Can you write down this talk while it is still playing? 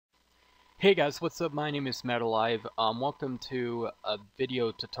Hey guys, what's up? My name is MetaLive. Welcome to a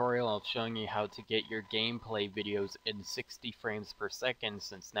video tutorial of showing you how to get your gameplay videos in 60 frames per second,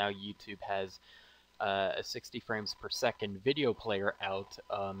 since now YouTube has a 60 frames per second video player out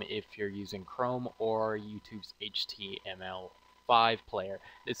if you're using Chrome or YouTube's HTML5 player.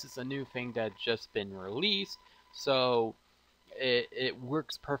 This is a new thing that's just been released, so it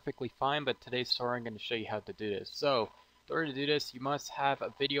works perfectly fine, but today's tutorial I'm going to show you how to do this. So, in order to do this, you must have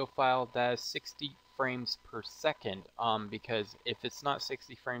a video file that is 60 frames per second, because if it's not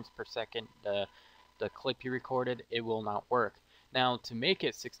 60 frames per second, the clip you recorded, it will not work. Now, to make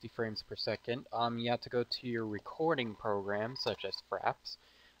it 60 frames per second, you have to go to your recording program, such as Fraps.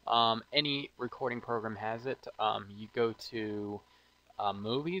 Any recording program has it. You go to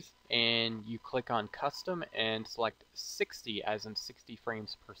movies and you click on custom and select 60 as in 60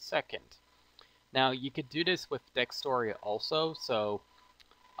 frames per second. Now you could do this with Dextory also, so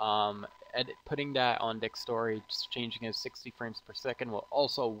putting that on Dextory, just changing it to 60 frames per second will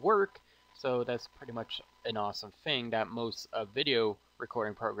also work, so that's pretty much an awesome thing that most video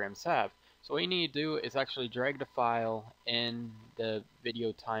recording programs have. So what you need to do is actually drag the file in the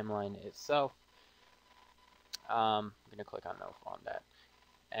video timeline itself. I'm going to click on no on that.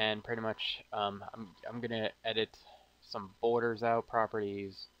 And pretty much I'm going to edit some borders out,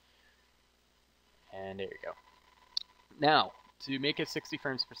 properties, and there you go. Now, to make it 60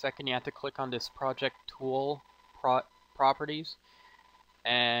 frames per second, you have to click on this project tool properties,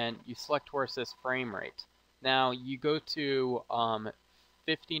 and you select where it says frame rate. Now, you go to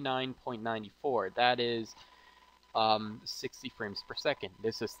 59.94. That is 60 frames per second.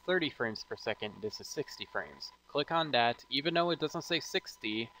 This is 30 frames per second. This is 60 frames. Click on that. Even though it doesn't say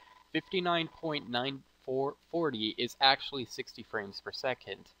 60, 59.9440 is actually 60 frames per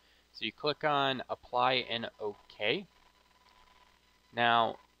second. So you click on apply and OK.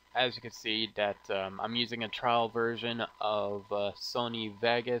 Now, as you can see, that I'm using a trial version of Sony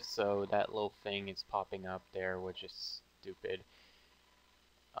Vegas, so that little thing is popping up there, which is stupid.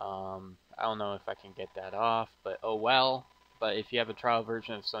 I don't know if I can get that off, but oh well. But if you have a trial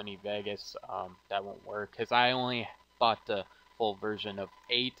version of Sony Vegas, that won't work, because I only bought the full version of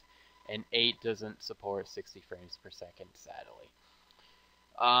 8, and 8 doesn't support 60 frames per second, sadly.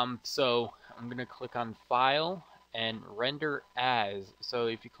 So I'm going to click on File and Render As. So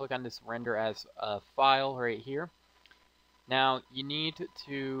if you click on this Render As file right here, now you need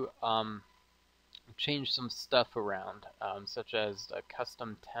to change some stuff around, such as a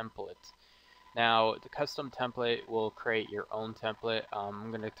custom template. Now, the custom template will create your own template.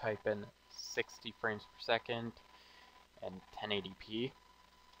 I'm going to type in 60 frames per second and 1080p.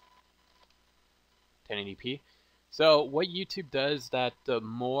 So what YouTube does, that the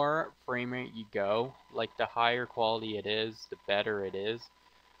more frame rate you go, like the higher quality it is, the better it is.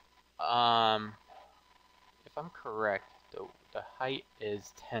 If I'm correct, the height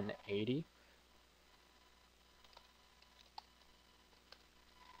is 1080.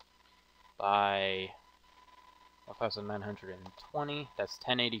 By 1920, that's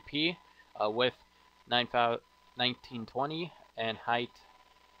 1080p with 1920 and height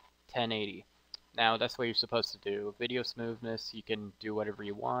 1080. Now that's what you're supposed to do. Video smoothness, you can do whatever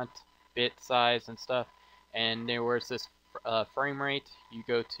you want, bit size and stuff. And there was this frame rate, you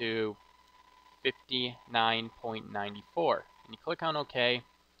go to 59.94 and you click on OK,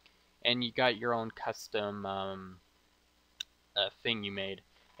 and you got your own custom thing you made.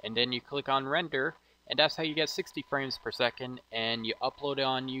 And then you click on render, and that's how you get 60 frames per second, and you upload it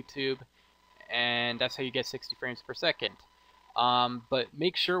on YouTube, and that's how you get 60 frames per second. But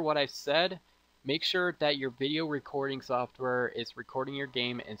make sure what I said, make sure that your video recording software is recording your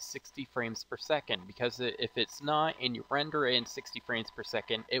game in 60 frames per second, because if it's not and you render it in 60 frames per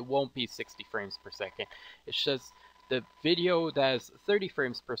second, it won't be 60 frames per second. It's just the video that's 30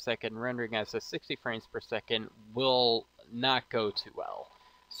 frames per second rendering as a 60 frames per second will not go too well.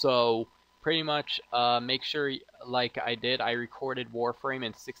 So pretty much make sure, like I did, I recorded Warframe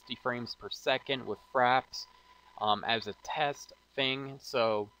in 60 frames per second with Fraps as a test thing.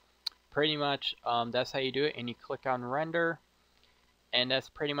 So pretty much that's how you do it, and you click on render, and that's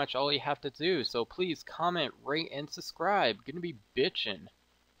pretty much all you have to do. So please comment, rate, and subscribe. Gonna be bitchin'.